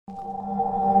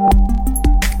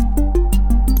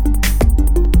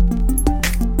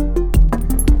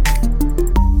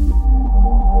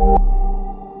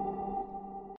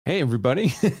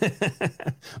everybody.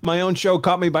 My own show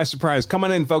caught me by surprise. Come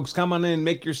on in, folks. Come on in.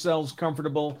 Make yourselves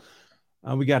comfortable.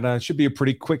 We got should be a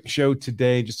pretty quick show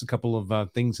today. Just a couple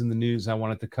of things in the news I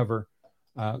wanted to cover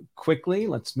quickly.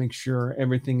 Let's make sure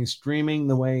everything is streaming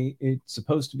the way it's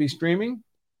supposed to be streaming.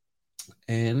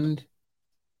 And let's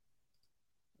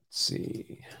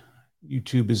see.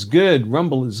 YouTube is good.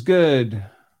 Rumble is good.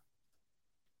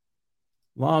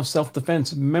 Law of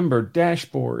Self-Defense member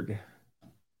dashboard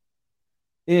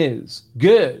is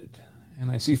good.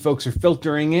 And I see folks are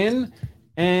filtering in,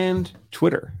 and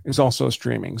Twitter is also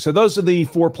streaming. So those are the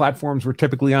four platforms we're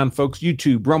typically on, folks: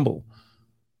 YouTube, Rumble,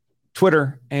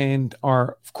 Twitter, and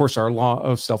of course, our Law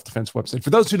of Self-Defense website.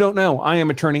 For those who don't know, I am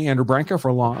attorney Andrew Branca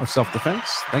for Law of Self-Defense.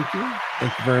 Thank you.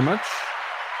 Thank you very much.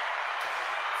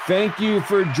 Thank you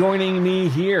for joining me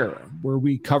here, where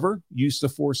we cover use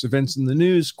of force events in the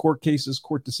news, court cases,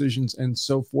 court decisions, and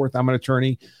so forth. I'm an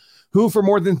attorney who for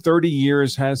more than 30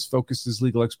 years has focused his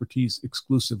legal expertise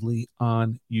exclusively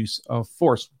on use of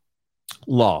force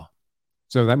law.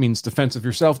 So that means defense of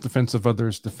yourself, defense of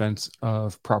others, defense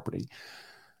of property.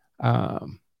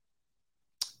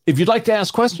 If you'd like to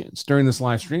ask questions during this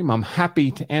live stream, I'm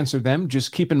happy to answer them.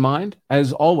 Just keep in mind,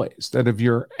 as always, that if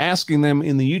you're asking them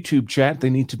in the YouTube chat, they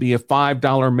need to be a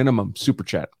 $5 minimum super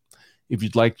chat. If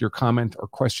you'd like your comment or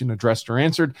question addressed or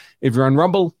answered, if you're on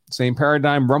Rumble, same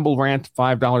paradigm, Rumble rant,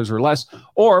 $5 or less,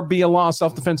 or be a Law of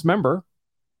Self-Defense member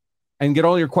and get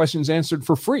all your questions answered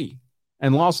for free.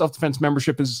 And Law of Self-Defense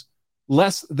membership is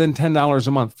less than $10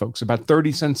 a month, folks, about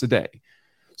 30 cents a day.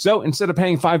 So instead of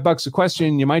paying $5 a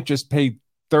question, you might just pay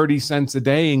 30 cents a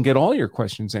day and get all your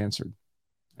questions answered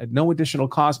at no additional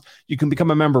cost. You can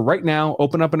become a member right now.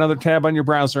 Open up another tab on your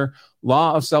browser,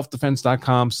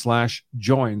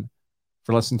 lawofselfdefense.com/join.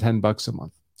 for less than $10 a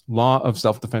month.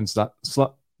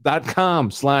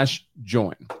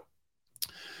 lawofselfdefense.com/join.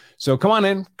 So come on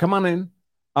in.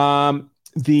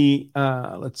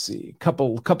 Let's see,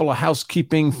 couple of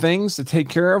housekeeping things to take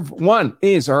care of. One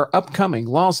is our upcoming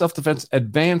Law of Self-Defense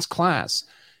Advanced class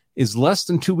is less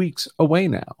than 2 weeks away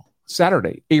now.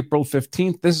 Saturday, April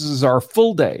 15th. This is our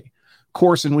full day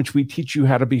course in which we teach you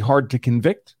how to be hard to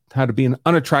convict, how to be an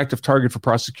unattractive target for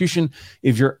prosecution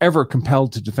if you're ever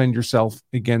compelled to defend yourself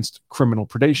against criminal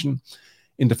predation,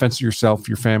 in defense of yourself,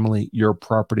 your family, your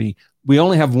property. We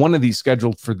only have one of these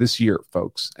scheduled for this year,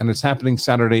 folks, and it's happening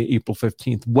Saturday, April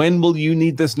 15th. When will you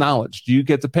need this knowledge? Do you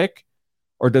get to pick,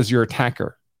 or does your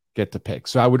attacker get to pick?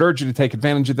 So I would urge you to take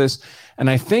advantage of this. And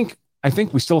I think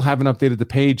we still haven't updated the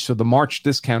page, so the March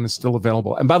discount is still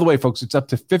available. And by the way, folks, it's up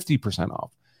to 50%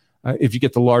 off. If you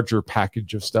get the larger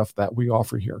package of stuff that we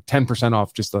offer here, 10%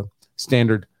 off just the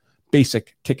standard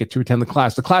basic ticket to attend the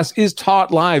class. The class is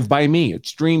taught live by me. It's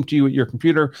streamed to you at your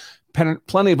computer.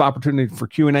 Plenty of opportunity for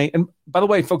Q&A. And by the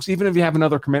way, folks, even if you have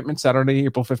another commitment Saturday,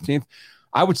 April 15th,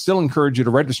 I would still encourage you to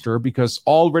register, because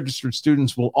all registered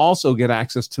students will also get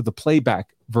access to the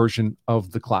playback version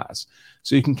of the class.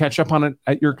 So you can catch up on it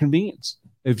at your convenience.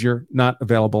 If you're not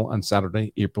available on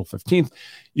Saturday, April 15th,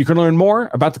 you can learn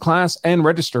more about the class and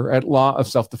register at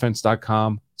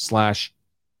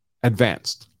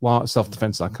lawofselfdefense.com/advanced.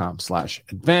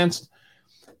 lawofselfdefense.com/advanced.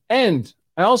 And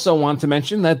I also want to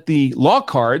mention that the law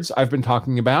cards I've been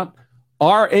talking about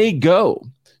are a go.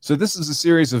 So this is a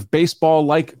series of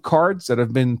baseball-like cards that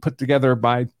have been put together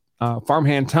by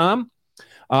Farmhand Tom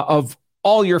of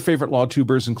all your favorite law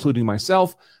tubers, including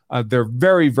myself. They're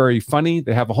very, very funny.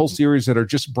 They have a whole series that are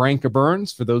just Branca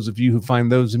burns, for those of you who find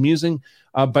those amusing.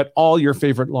 But all your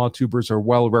favorite law tubers are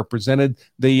well represented.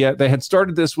 They had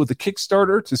started this with a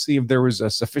Kickstarter to see if there was a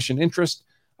sufficient interest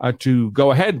to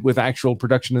go ahead with actual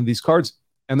production of these cards.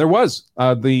 And there was.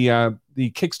 The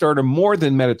Kickstarter more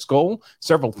than met its goal,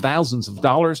 several thousands of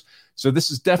dollars. So this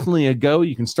is definitely a go.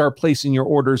 You can start placing your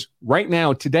orders right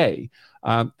now today.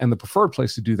 And the preferred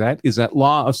place to do that is at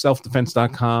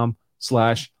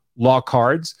lawofselfdefense.com/law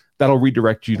cards. That'll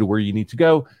redirect you to where you need to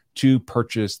go to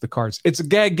purchase the cards. It's a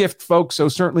gag gift, folks, so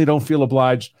certainly don't feel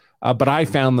obliged. But I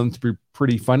found them to be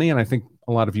pretty funny, and I think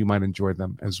a lot of you might enjoy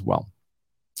them as well.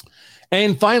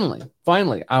 And finally,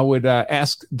 I would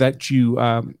ask that you,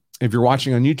 if you're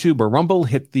watching on YouTube or Rumble,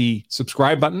 hit the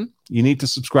subscribe button. You need to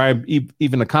subscribe,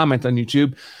 even a comment on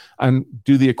YouTube, and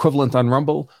do the equivalent on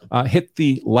Rumble. Hit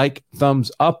the like,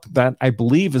 thumbs up. That, I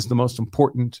believe, is the most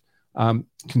important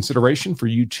consideration for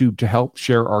YouTube to help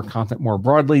share our content more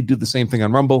broadly. Do the same thing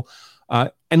on Rumble.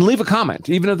 And leave a comment.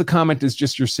 Even if the comment is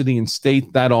just your city and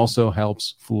state, that also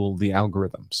helps fool the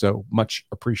algorithm. So much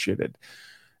appreciated.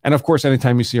 And of course,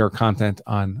 anytime you see our content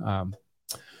on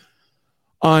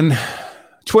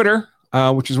Twitter,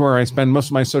 which is where I spend most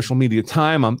of my social media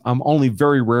time, I'm only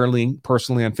very rarely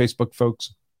personally on Facebook,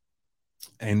 folks.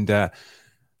 And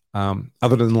other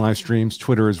than live streams,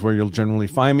 Twitter is where you'll generally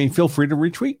find me. Feel free to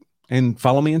retweet and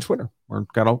follow me on Twitter. We've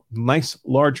got a nice,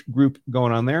 large group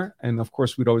going on there. And of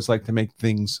course, we'd always like to make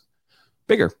things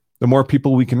bigger. The more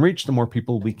people we can reach, the more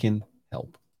people we can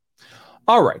help.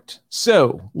 All right.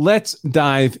 So let's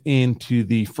dive into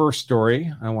the first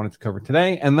story I wanted to cover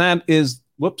today. And that is,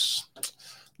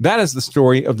 that is the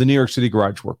story of the New York City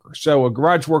garage worker. So a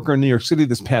garage worker in New York City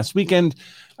this past weekend,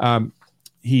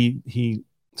 he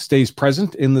stays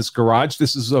present in this garage.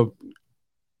 This is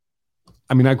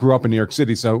I grew up in New York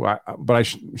City, but I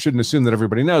shouldn't assume that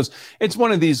everybody knows. It's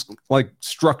one of these like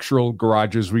structural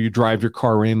garages where you drive your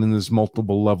car in and there's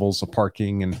multiple levels of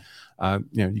parking, and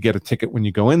you get a ticket when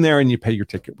you go in there and you pay your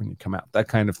ticket when you come out, that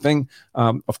kind of thing.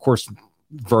 Of course,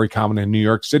 very common in New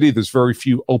York City. There's very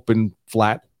few open,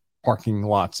 flat parking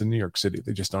lots in New York City.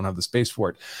 They just don't have the space for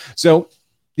it. So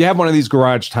you have one of these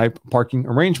garage type parking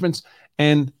arrangements,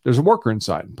 and there's a worker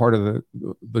inside. Part of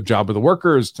the job of the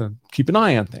worker is to keep an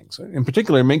eye on things. In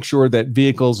particular, make sure that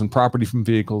vehicles and property from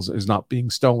vehicles is not being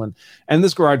stolen. And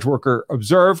this garage worker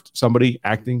observed somebody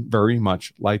acting very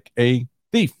much like a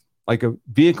thief, like a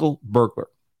vehicle burglar,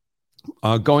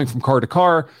 going from car to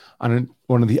car on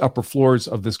one of the upper floors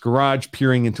of this garage,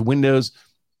 peering into windows,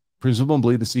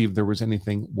 presumably to see if there was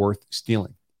anything worth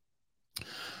stealing.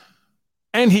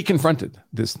 And he confronted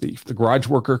this thief. The garage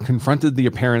worker confronted the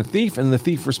apparent thief, and the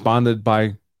thief responded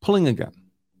by pulling a gun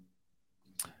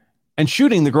and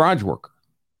shooting the garage worker.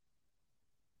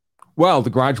 Well, the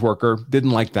garage worker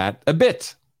didn't like that a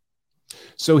bit.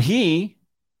 So he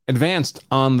advanced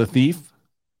on the thief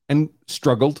and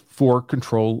struggled for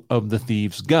control of the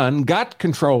thief's gun, got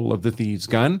control of the thief's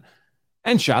gun,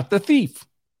 and shot the thief.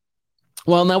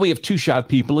 Well, now we have two shot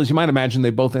people. As you might imagine, they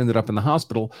both ended up in the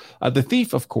hospital. The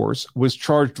thief, of course, was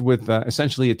charged with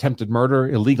essentially attempted murder,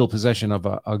 illegal possession of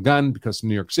a gun, because in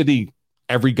New York City,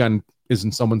 every gun is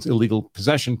in someone's illegal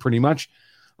possession, pretty much.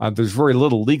 There's very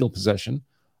little legal possession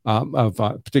of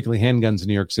particularly handguns in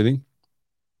New York City,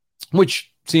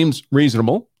 which seems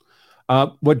reasonable.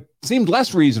 What seemed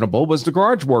less reasonable was the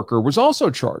garage worker was also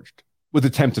charged with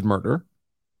attempted murder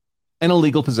and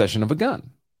illegal possession of a gun.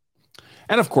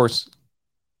 And of course,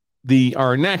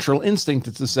 our natural instinct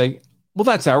is to say, well,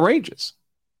 that's outrageous.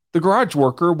 The garage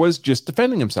worker was just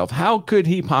defending himself. How could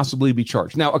he possibly be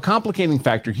charged? Now, a complicating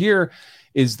factor here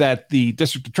is that the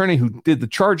district attorney who did the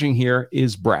charging here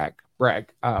is Bragg.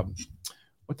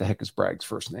 What the heck is Bragg's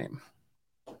first name?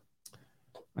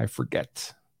 I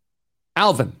forget.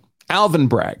 Alvin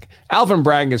Bragg. Alvin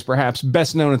Bragg is perhaps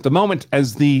best known at the moment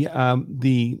as the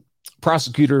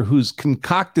prosecutor who's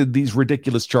concocted these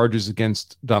ridiculous charges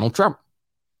against Donald Trump.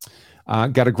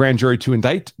 Got a grand jury to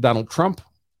indict Donald Trump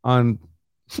on,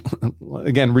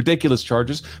 again, ridiculous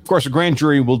charges. Of course, a grand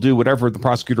jury will do whatever the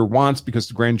prosecutor wants, because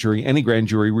any grand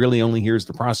jury really only hears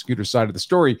the prosecutor's side of the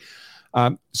story.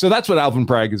 So that's what Alvin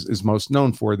Bragg is most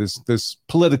known for, this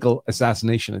political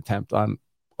assassination attempt on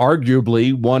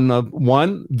arguably one of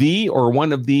the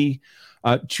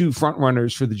two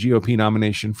frontrunners for the GOP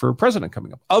nomination for president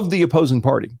coming up, of the opposing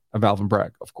party of Alvin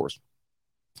Bragg, of course.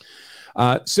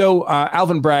 So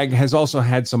Alvin Bragg has also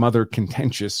had some other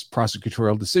contentious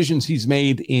prosecutorial decisions he's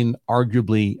made in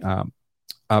arguably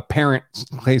apparent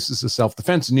cases of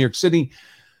self-defense in New York City.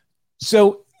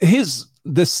 So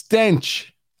the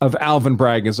stench of Alvin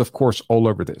Bragg is, of course, all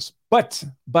over this. But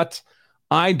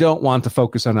I don't want to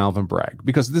focus on Alvin Bragg,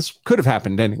 because this could have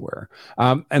happened anywhere.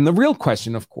 And the real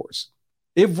question, of course,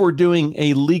 if we're doing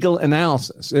a legal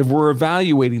analysis, if we're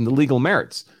evaluating the legal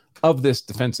merits of this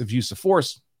defensive use of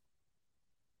force,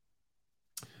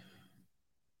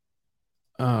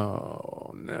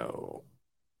 oh, no.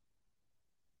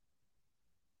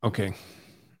 Okay.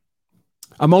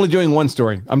 I'm only doing one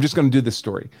story. I'm just going to do this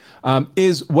story.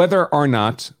 Is whether or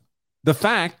not the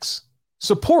facts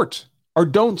support or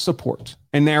don't support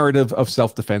a narrative of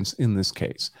self-defense in this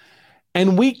case.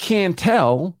 And we can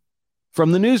tell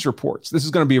from the news reports. This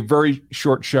is going to be a very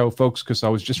short show, folks, because I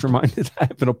was just reminded I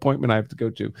have an appointment I have to go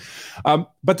to.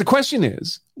 But the question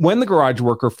is, when the garage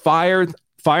worker fires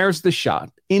the shot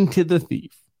into the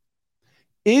thief,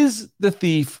 is the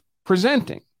thief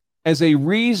presenting as a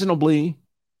reasonably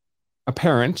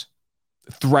apparent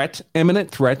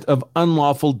imminent threat of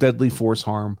unlawful deadly force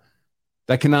harm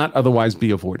that cannot otherwise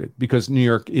be avoided, because New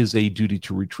York is a duty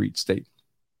to retreat state?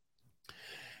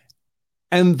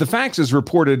 And the facts, as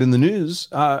reported in the news,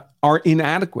 are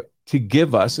inadequate to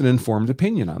give us an informed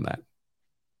opinion on that.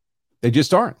 They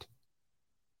just aren't.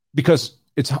 Because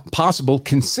it's possible,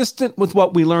 consistent with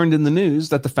what we learned in the news,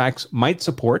 that the facts might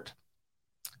support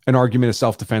an argument of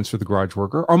self-defense for the garage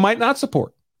worker, or might not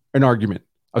support an argument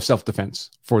of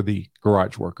self-defense for the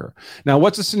garage worker. Now,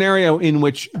 what's a scenario in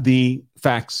which the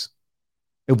facts,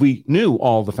 if we knew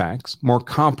all the facts, more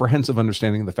comprehensive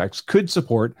understanding of the facts, could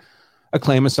support a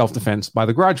claim of self-defense by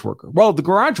the garage worker? Well, the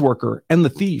garage worker and the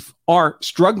thief are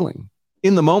struggling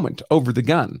in the moment over the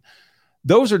gun.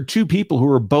 Those are two people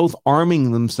who are both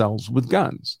arming themselves with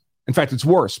guns. In fact, it's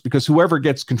worse because whoever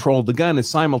gets control of the gun is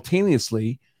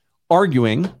simultaneously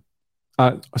disarming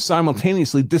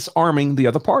the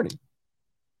other party.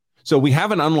 So we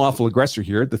have an unlawful aggressor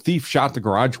here. The thief shot the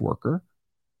garage worker.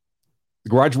 The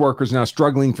garage worker is now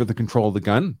struggling for the control of the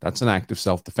gun. That's an act of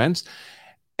self-defense.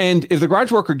 And if the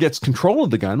garage worker gets control of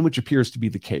the gun, which appears to be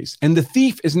the case, and the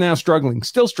thief is now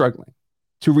still struggling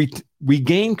to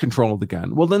regain control of the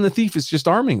gun, well, then the thief is just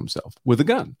arming himself with a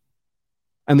gun.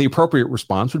 And the appropriate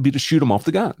response would be to shoot him off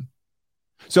the gun.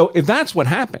 So if that's what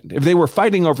happened, if they were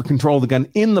fighting over control of the gun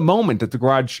in the moment that the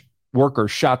garage worker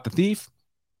shot the thief,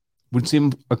 would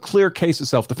seem a clear case of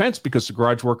self-defense because the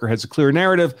garage worker has a clear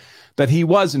narrative that he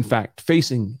was, in fact,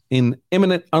 facing an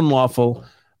imminent, unlawful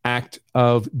act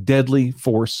of deadly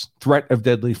force, threat of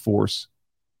deadly force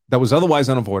that was otherwise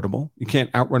unavoidable. You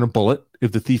can't outrun a bullet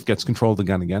if the thief gets control of the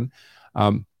gun again.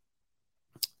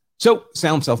 So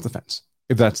sound self-defense,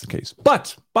 if that's the case.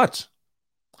 But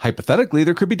hypothetically,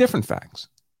 there could be different facts.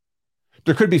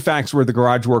 There could be facts where the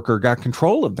garage worker got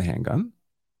control of the handgun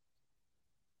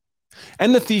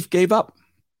and the thief gave up.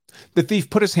 The thief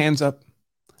put his hands up,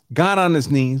 got on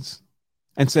his knees,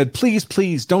 and said, please,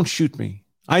 please, don't shoot me.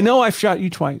 I know I've shot you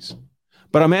twice,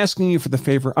 but I'm asking you for the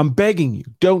favor. I'm begging you,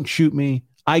 don't shoot me.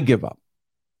 I give up.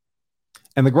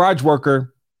 And the garage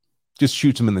worker just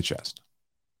shoots him in the chest.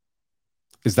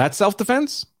 Is that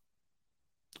self-defense?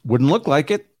 Wouldn't look like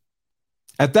it.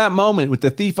 At that moment, with the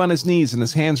thief on his knees and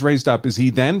his hands raised up, is he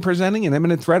then presenting an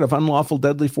imminent threat of unlawful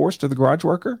deadly force to the garage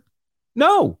worker?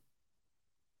 No.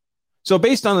 So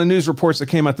based on the news reports that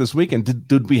came out this weekend,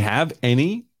 did we have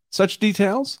any such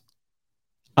details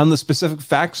on the specific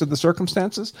facts of the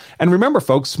circumstances? And remember,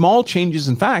 folks, small changes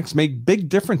in facts make big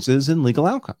differences in legal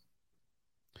outcome.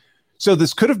 So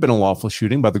this could have been a lawful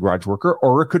shooting by the garage worker,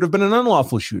 or it could have been an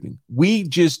unlawful shooting. We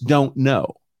just don't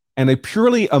know. And a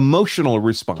purely emotional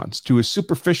response to a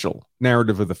superficial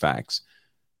narrative of the facts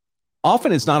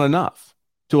often is not enough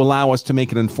to allow us to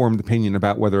make an informed opinion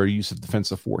about whether a use of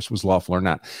defensive force was lawful or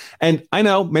not. And I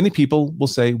know many people will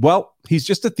say, well, he's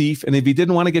just a thief, and if he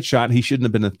didn't want to get shot, he shouldn't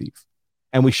have been a thief.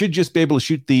 And we should just be able to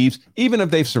shoot thieves, even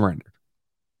if they've surrendered.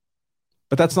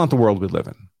 But that's not the world we live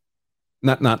in.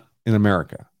 Not in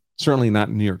America. Certainly not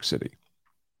in New York City.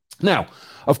 Now,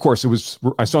 of course,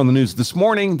 I saw in the news this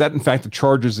morning that, in fact, the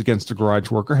charges against the garage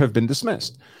worker have been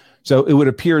dismissed. So it would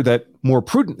appear that more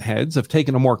prudent heads have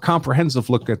taken a more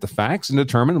comprehensive look at the facts and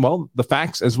determined, well, the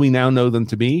facts as we now know them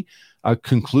to be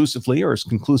conclusively, or as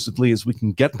conclusively as we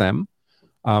can get them,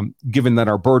 given that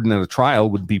our burden at a trial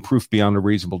would be proof beyond a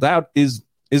reasonable doubt, is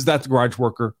that the garage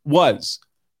worker was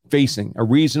facing a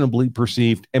reasonably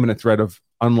perceived imminent threat of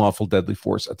unlawful deadly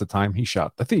force at the time he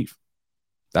shot the thief.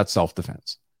 That's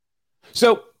self-defense.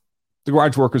 So the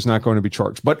garage worker is not going to be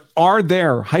charged. But are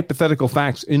there hypothetical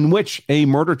facts in which a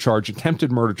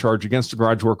attempted murder charge against the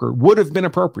garage worker would have been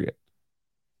appropriate,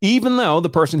 even though the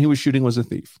person he was shooting was a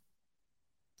thief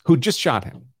who just shot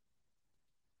him?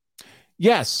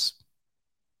 Yes,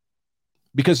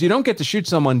 because you don't get to shoot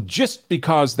someone just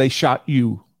because they shot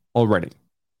you already.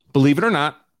 Believe it or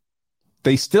not,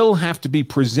 they still have to be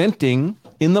presenting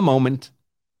in the moment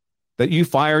that you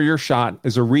fire your shot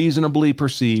as a reasonably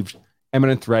perceived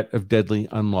imminent threat of deadly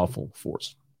unlawful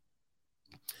force.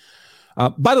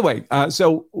 By the way,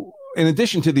 so in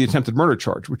addition to the attempted murder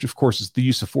charge, which of course is the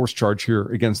use of force charge here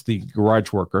against the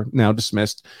garage worker, now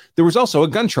dismissed, there was also a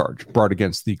gun charge brought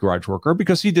against the garage worker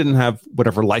because he didn't have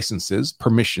whatever licenses,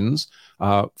 permissions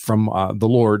from the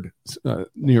Lord,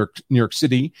 New York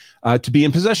City, to be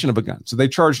in possession of a gun. So they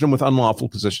charged him with unlawful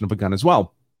possession of a gun as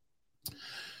well.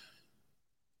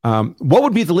 What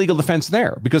would be the legal defense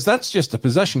there? Because that's just a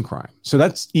possession crime. So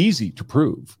that's easy to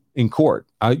prove in court.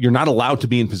 You're not allowed to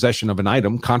be in possession of an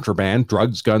item, contraband,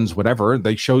 drugs, guns, whatever.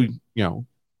 They show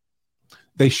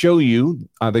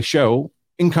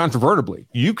incontrovertibly.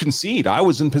 You concede, I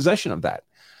was in possession of that.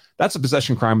 That's a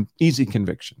possession crime, easy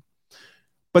conviction.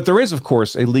 But there is, of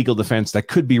course, a legal defense that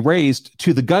could be raised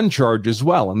to the gun charge as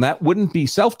well. And that wouldn't be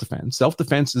self-defense.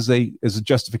 Self-defense is a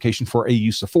justification for a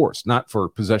use of force, not for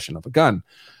possession of a gun.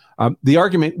 The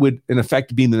argument would, in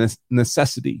effect, be the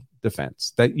necessity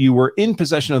defense, that you were in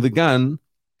possession of the gun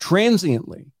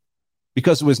transiently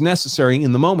because it was necessary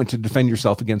in the moment to defend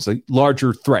yourself against a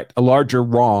larger threat, a larger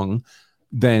wrong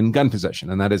than gun possession,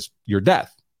 and that is your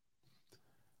death.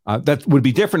 That would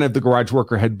be different if the garage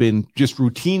worker had been just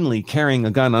routinely carrying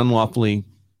a gun unlawfully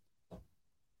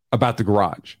about the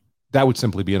garage. That would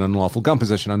simply be an unlawful gun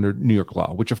possession under New York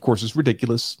law, which of course is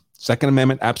ridiculous. Second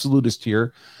Amendment absolutist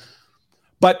here.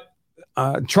 But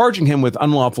charging him with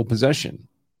unlawful possession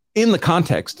in the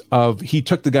context of he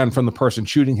took the gun from the person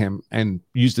shooting him and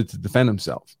used it to defend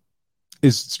himself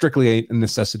is strictly a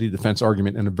necessity defense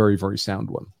argument, and a very, very sound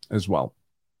one as well.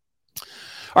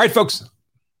 All right, folks,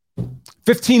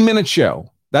 15-minute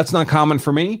show. That's not common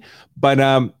for me,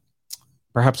 but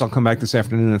perhaps I'll come back this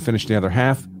afternoon and finish the other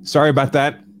half. Sorry about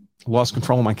that. Lost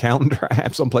control of my calendar. I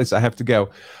have someplace I have to go.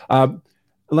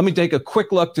 Let me take a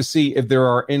quick look to see if there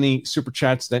are any super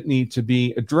chats that need to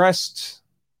be addressed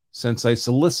since I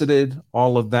solicited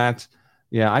all of that.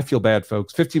 Yeah, I feel bad,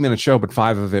 folks. 15-minute show, but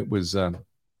 5 of it was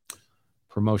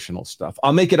promotional stuff.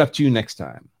 I'll make it up to you next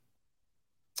time.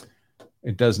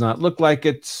 It does not look like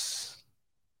it.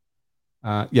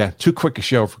 Yeah, too quick a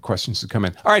show for questions to come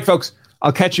in. All right, folks.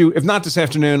 I'll catch you. If not this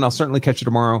afternoon, I'll certainly catch you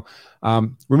tomorrow.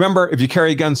 Remember, if you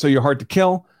carry a gun, so you're hard to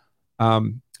kill.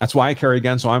 That's why I carry a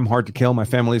gun, so I'm hard to kill. My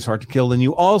family is hard to kill. And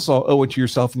you also owe it to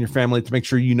yourself and your family to make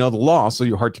sure you know the law, so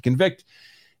you're hard to convict.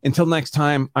 Until next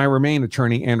time, I remain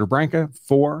attorney Andrew Branca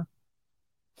for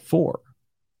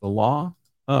the law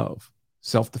of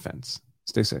self-defense.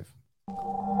 Stay safe.